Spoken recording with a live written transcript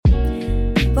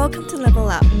Welcome to Level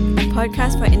Up, a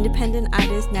podcast for independent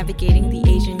artists navigating the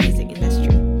Asian music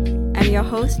industry. I'm your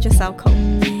host, Giselle Cole.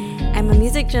 I'm a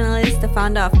music journalist, the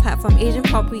founder of platform Asian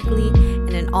Pop Weekly,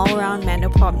 and an all-around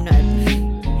Mandopop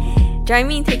nerd. Join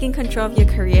me in taking control of your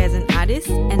career as an artist,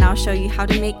 and I'll show you how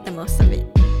to make the most of it.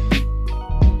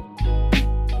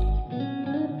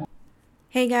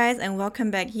 Hey guys, and welcome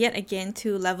back yet again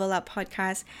to Level Up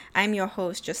Podcast. I'm your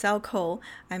host, Giselle Cole.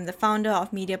 I'm the founder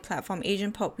of media platform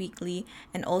Asian Pop Weekly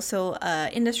and also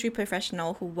an industry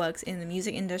professional who works in the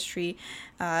music industry,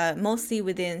 mostly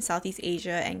within Southeast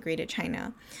Asia and Greater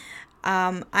China.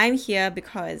 I'm here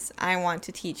because I want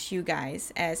to teach you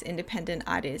guys as independent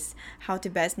artists how to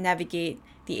best navigate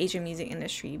the Asian music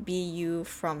industry, be you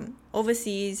from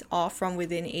overseas or from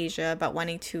within Asia but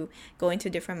wanting to go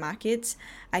into different markets.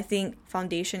 I think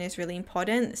foundation is really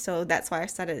important, so that's why I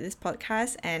started this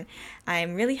podcast, and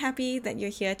I'm really happy that you're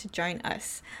here to join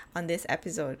us on this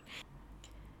episode.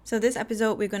 So this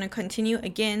episode, we're going to continue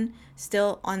again,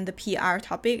 still on the PR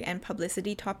topic and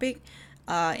publicity topic.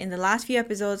 In the last few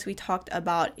episodes, we talked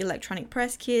about electronic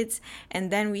press kits,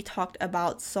 and then we talked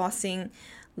about sourcing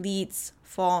leads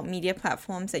for media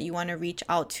platforms that you want to reach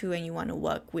out to and you want to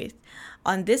work with.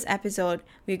 On this episode,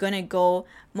 we're going to go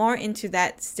more into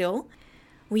that still.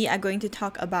 We are going to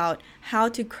talk about how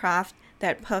to craft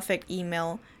that perfect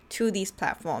email to these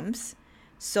platforms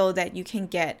so that you can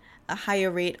get a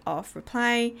higher rate of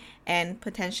reply and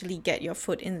potentially get your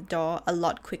foot in the door a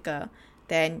lot quicker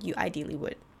than you ideally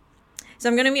would. So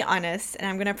I'm going to be honest, and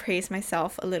I'm going to praise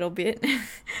myself a little bit.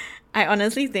 I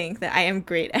honestly think that I am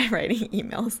great at writing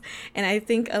emails, and I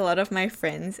think a lot of my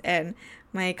friends and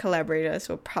my collaborators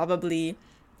will probably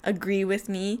agree with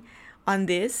me on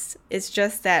this. It's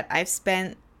just that I've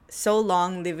spent so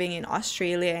long living in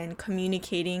Australia and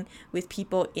communicating with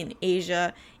people in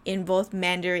Asia in both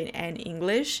Mandarin and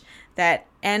English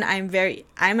and I'm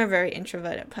a very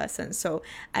introverted person. So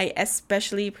I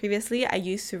especially previously I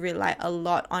used to rely a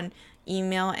lot on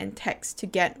email and text to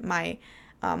get my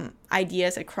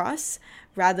ideas across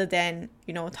rather than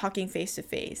talking face to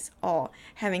face or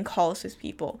having calls with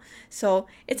people. So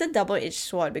it's a double-edged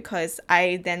sword because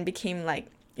I then became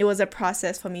it was a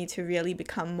process for me to really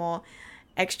become more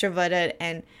extroverted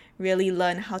and really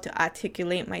learn how to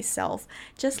articulate myself,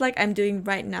 just like I'm doing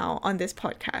right now on this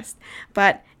podcast.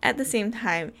 But at the same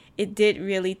time, it did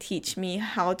really teach me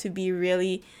how to be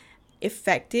really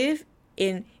effective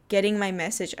in getting my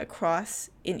message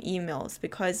across in emails,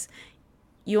 because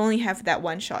you only have that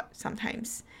one shot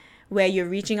sometimes where you're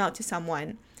reaching out to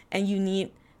someone and you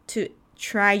need to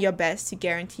try your best to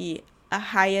guarantee a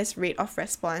highest rate of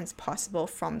response possible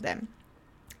from them.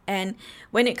 And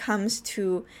when it comes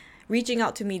to reaching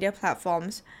out to media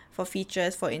platforms for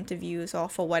features, for interviews, or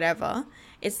for whatever,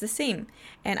 it's the same.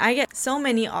 And I get so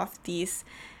many of these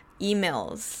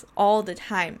emails all the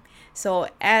time. So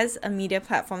as a media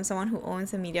platform, someone who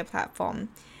owns a media platform,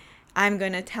 I'm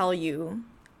going to tell you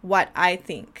what I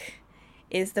think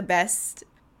is the best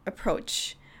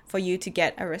approach for you to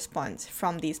get a response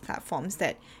from these platforms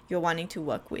that you're wanting to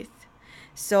work with.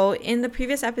 So in the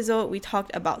previous episode, we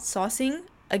talked about sourcing.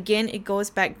 Again, it goes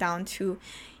back down to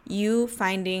you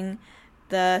finding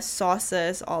the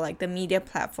sources or the media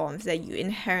platforms that you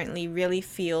inherently really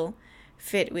feel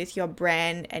fit with your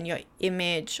brand and your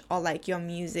image or your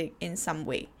music in some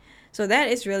way. So that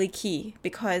is really key,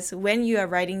 because when you are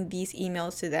writing these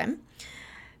emails to them,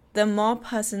 the more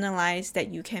personalized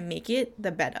that you can make it,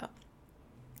 the better.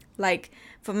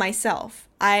 For myself,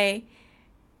 I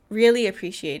really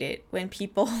appreciate it when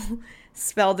people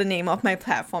spell the name of my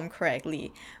platform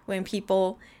correctly, when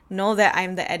people know that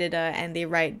I'm the editor and they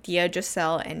write Dear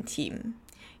Giselle and team.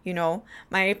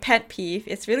 My pet peeve,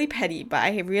 it's really petty, but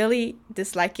I really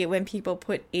dislike it when people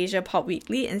put Asia Pop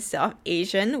Weekly instead of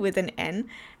Asian with an N.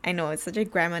 I know it's such a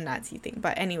grammar Nazi thing,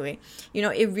 but anyway,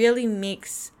 it really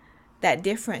makes that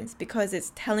difference, because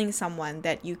it's telling someone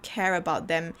that you care about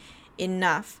them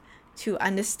enough to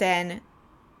understand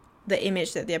the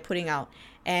image that they're putting out,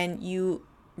 and you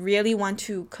really want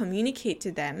to communicate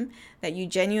to them that you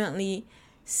genuinely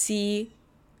see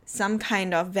some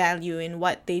kind of value in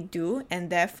what they do, and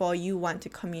therefore you want to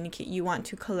communicate, you want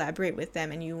to collaborate with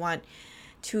them, and you want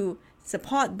to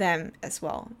support them as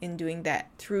well in doing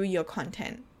that through your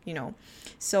content,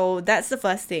 So that's the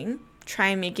first thing. Try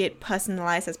and make it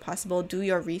personalized as possible. Do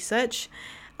your research.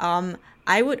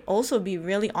 I would also be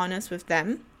really honest with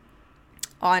them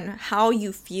on how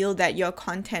you feel that your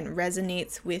content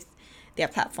resonates with their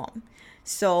platform.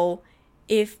 So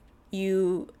if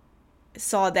you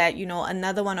saw that,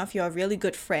 another one of your really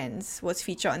good friends was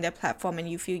featured on their platform and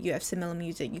you feel you have similar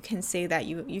music, you can say that.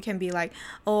 You can be like,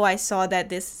 oh, I saw that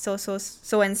this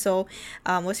so and so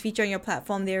was featured on your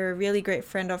platform. They're a really great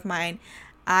friend of mine.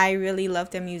 I really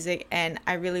love their music and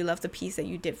I really love the piece that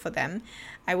you did for them.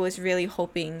 I was really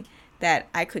hoping that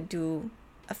I could do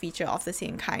a feature of the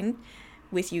same kind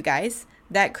with you guys.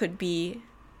 That could be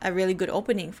a really good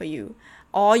opening for you.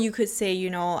 Or you could say,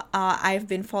 I've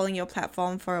been following your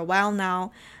platform for a while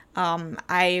now.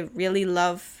 I really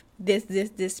love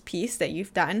this piece that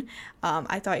you've done.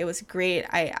 I thought it was great.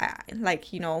 I like,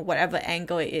 whatever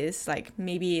angle it is, like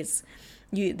maybe it's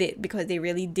because they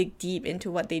really dig deep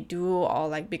into what they do, or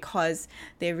like because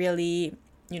they really,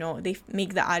 they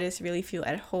make the artist really feel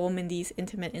at home in these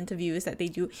intimate interviews that they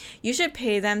do. You should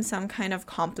pay them some kind of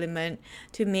compliment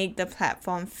to make the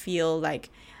platform feel like,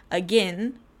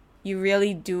 again, you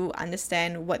really do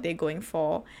understand what they're going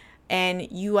for and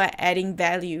you are adding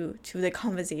value to the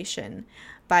conversation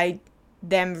by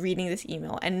them reading this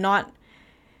email, and not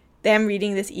them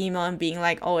reading this email and being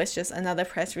like, oh, it's just another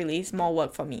press release, more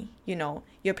work for me.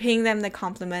 You're paying them the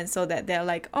compliment so that they're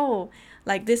like, oh,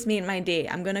 like this made my day,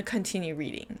 I'm gonna continue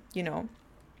reading.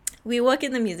 We work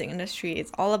in the music industry,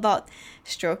 it's all about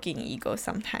stroking ego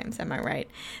sometimes, am I right?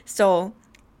 So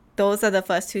those are the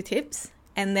first two tips.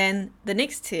 And then the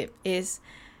next tip is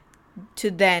to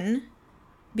then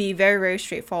be very, very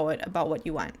straightforward about what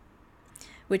you want,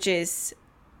 which is,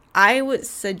 I would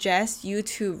suggest you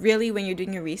to really, when you're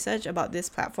doing your research about this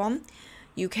platform,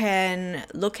 you can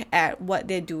look at what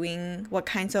they're doing, what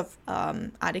kinds of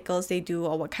articles they do,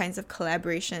 or what kinds of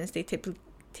collaborations they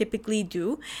typically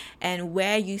do, and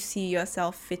where you see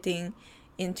yourself fitting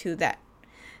into that.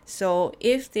 So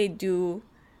if they do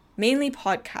mainly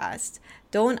podcasts,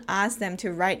 don't ask them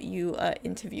to write you an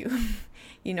interview.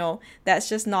 That's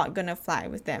just not gonna fly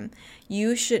with them.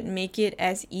 You should make it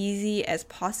as easy as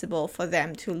possible for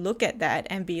them to look at that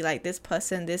and be like, this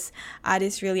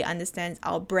artist really understands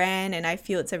our brand and I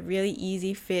feel it's a really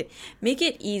easy fit. Make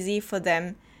it easy for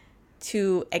them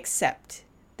to accept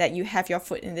that you have your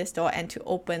foot in this door and to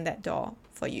open that door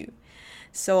for you.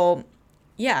 So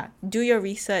yeah, do your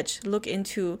research, look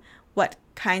into what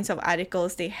kinds of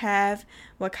articles they have,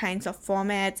 what kinds of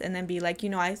formats, and then be like,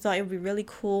 I thought it would be really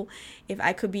cool if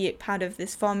I could be a part of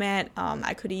this format.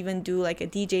 I could even do like a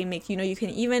DJ mix. You can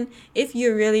even, if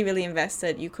you're really, really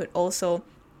invested, you could also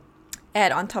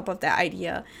add on top of that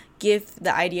idea, give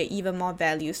the idea even more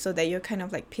value so that you're kind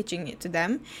of like pitching it to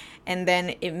them, and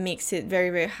then it makes it very,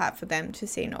 very hard for them to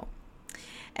say no.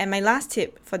 And my last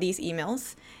tip for these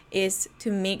emails is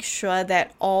to make sure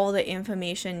that all the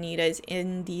information needed is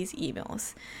in these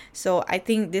emails. So I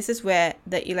think this is where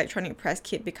the electronic press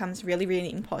kit becomes really,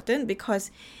 really important,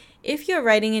 because if you're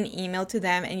writing an email to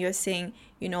them and you're saying,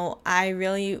 I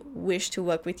really wish to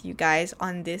work with you guys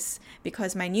on this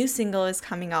because my new single is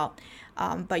coming out,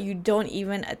 but you don't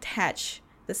even attach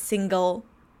the single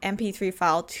MP3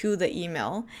 file to the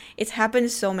email. It's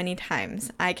happened so many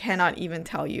times, I cannot even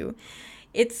tell you.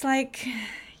 It's like,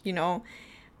 then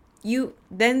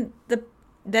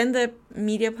the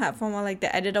media platform or like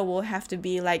the editor will have to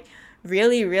be like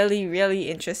really, really, really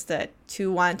interested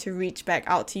to want to reach back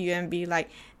out to you and be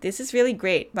like, this is really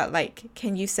great, but like,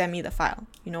 can you send me the file?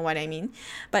 You know what I mean?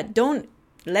 But don't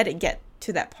let it get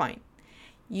to that point.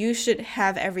 You should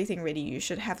have everything ready. You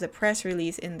should have the press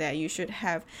release in there. You should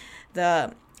have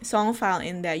the song file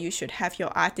in there. You should have your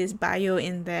artist bio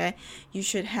in there. You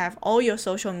should have all your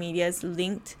social medias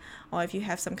linked, or if you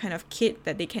have some kind of kit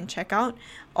that they can check out,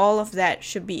 all of that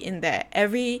should be in there.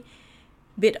 Every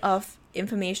bit of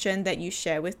information that you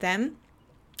share with them,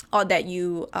 or that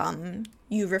you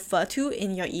refer to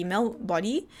in your email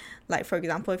body, like for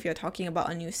example, if you're talking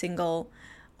about a new single,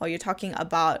 or you're talking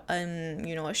about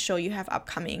a show you have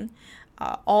upcoming,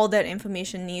 all that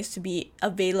information needs to be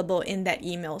available in that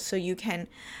email, so you can,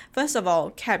 first of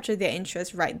all, capture their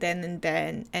interest right then and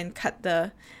there and cut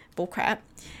the bullcrap.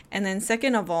 And then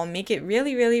second of all, make it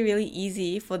really, really, really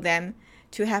easy for them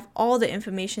to have all the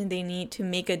information they need to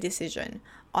make a decision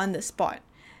on the spot,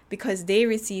 because they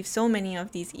receive so many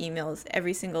of these emails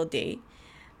every single day.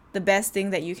 The best thing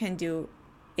that you can do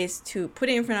is to put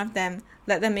it in front of them,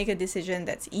 let them make a decision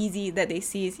that's easy, that they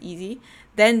see is easy.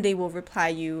 Then they will reply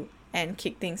you and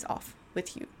kick things off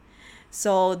with you.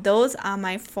 So those are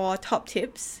my 4 top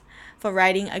tips for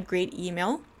writing a great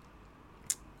email.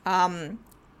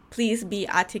 Please be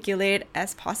articulate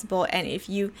as possible, and if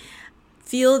you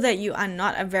feel that you are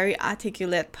not a very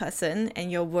articulate person and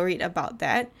you're worried about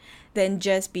that, then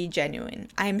just be genuine.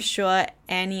 I'm sure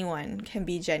anyone can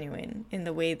be genuine in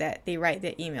the way that they write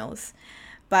their emails,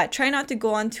 but try not to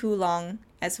go on too long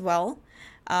as well.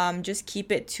 Just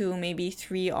keep it to maybe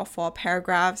 3 or 4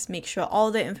 paragraphs. Make sure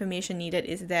all the information needed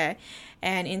is there.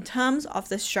 And in terms of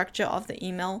the structure of the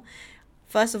email,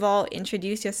 first of all,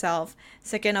 introduce yourself.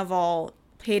 Second of all,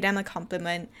 pay them a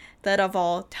compliment. Third of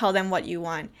all, tell them what you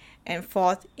want. And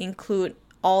fourth, include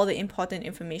all the important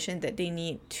information that they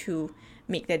need to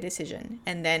make their decision.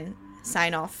 And then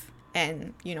sign off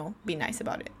and, be nice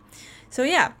about it. So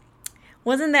yeah,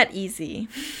 wasn't that easy?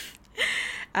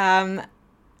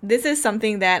 This is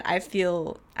something that I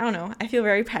feel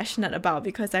very passionate about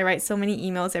because I write so many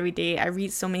emails every day. I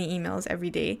read so many emails every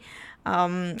day.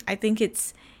 I think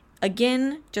it's,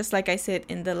 again, just like I said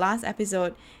in the last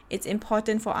episode, it's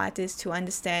important for artists to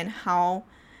understand how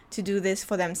to do this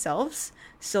for themselves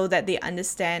so that they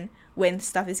understand when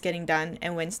stuff is getting done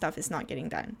and when stuff is not getting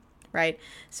done, right?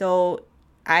 So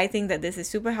I think that this is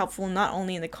super helpful, not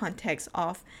only in the context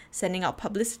of sending out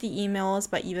publicity emails,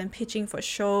 but even pitching for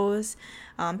shows,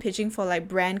 pitching for like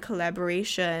brand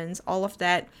collaborations, all of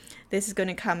that. This is going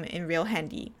to come in real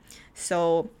handy.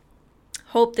 So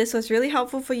hope this was really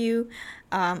helpful for you.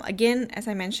 Again, as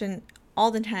I mentioned all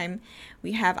the time,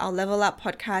 we have our Level Up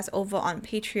podcast over on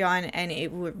Patreon, and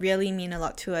it would really mean a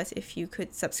lot to us if you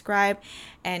could subscribe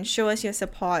and show us your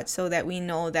support so that we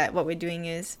know that what we're doing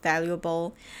is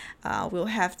valuable. We'll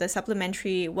have the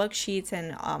supplementary worksheets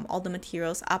and all the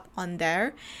materials up on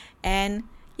there. And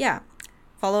yeah,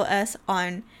 follow us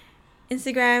on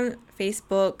Instagram,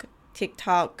 Facebook,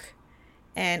 TikTok,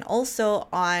 and also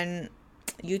on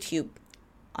YouTube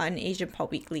on Asian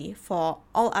Pop Weekly for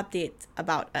all updates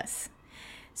about us.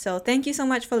 So thank you so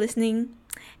much for listening,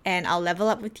 and I'll level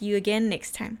up with you again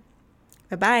next time.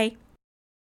 Bye-bye.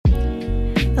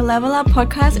 The Level Up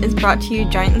podcast is brought to you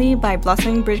jointly by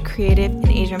Blossoming Bridge Creative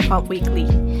and Asian Pop Weekly.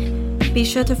 Be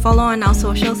sure to follow on our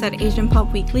socials at Asian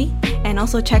Pop Weekly, and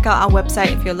also check out our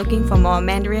website if you're looking for more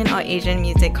Mandarin or Asian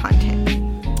music content.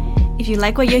 If you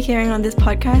like what you're hearing on this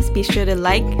podcast, be sure to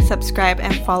like, subscribe,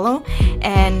 and follow,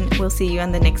 and we'll see you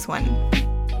on the next one.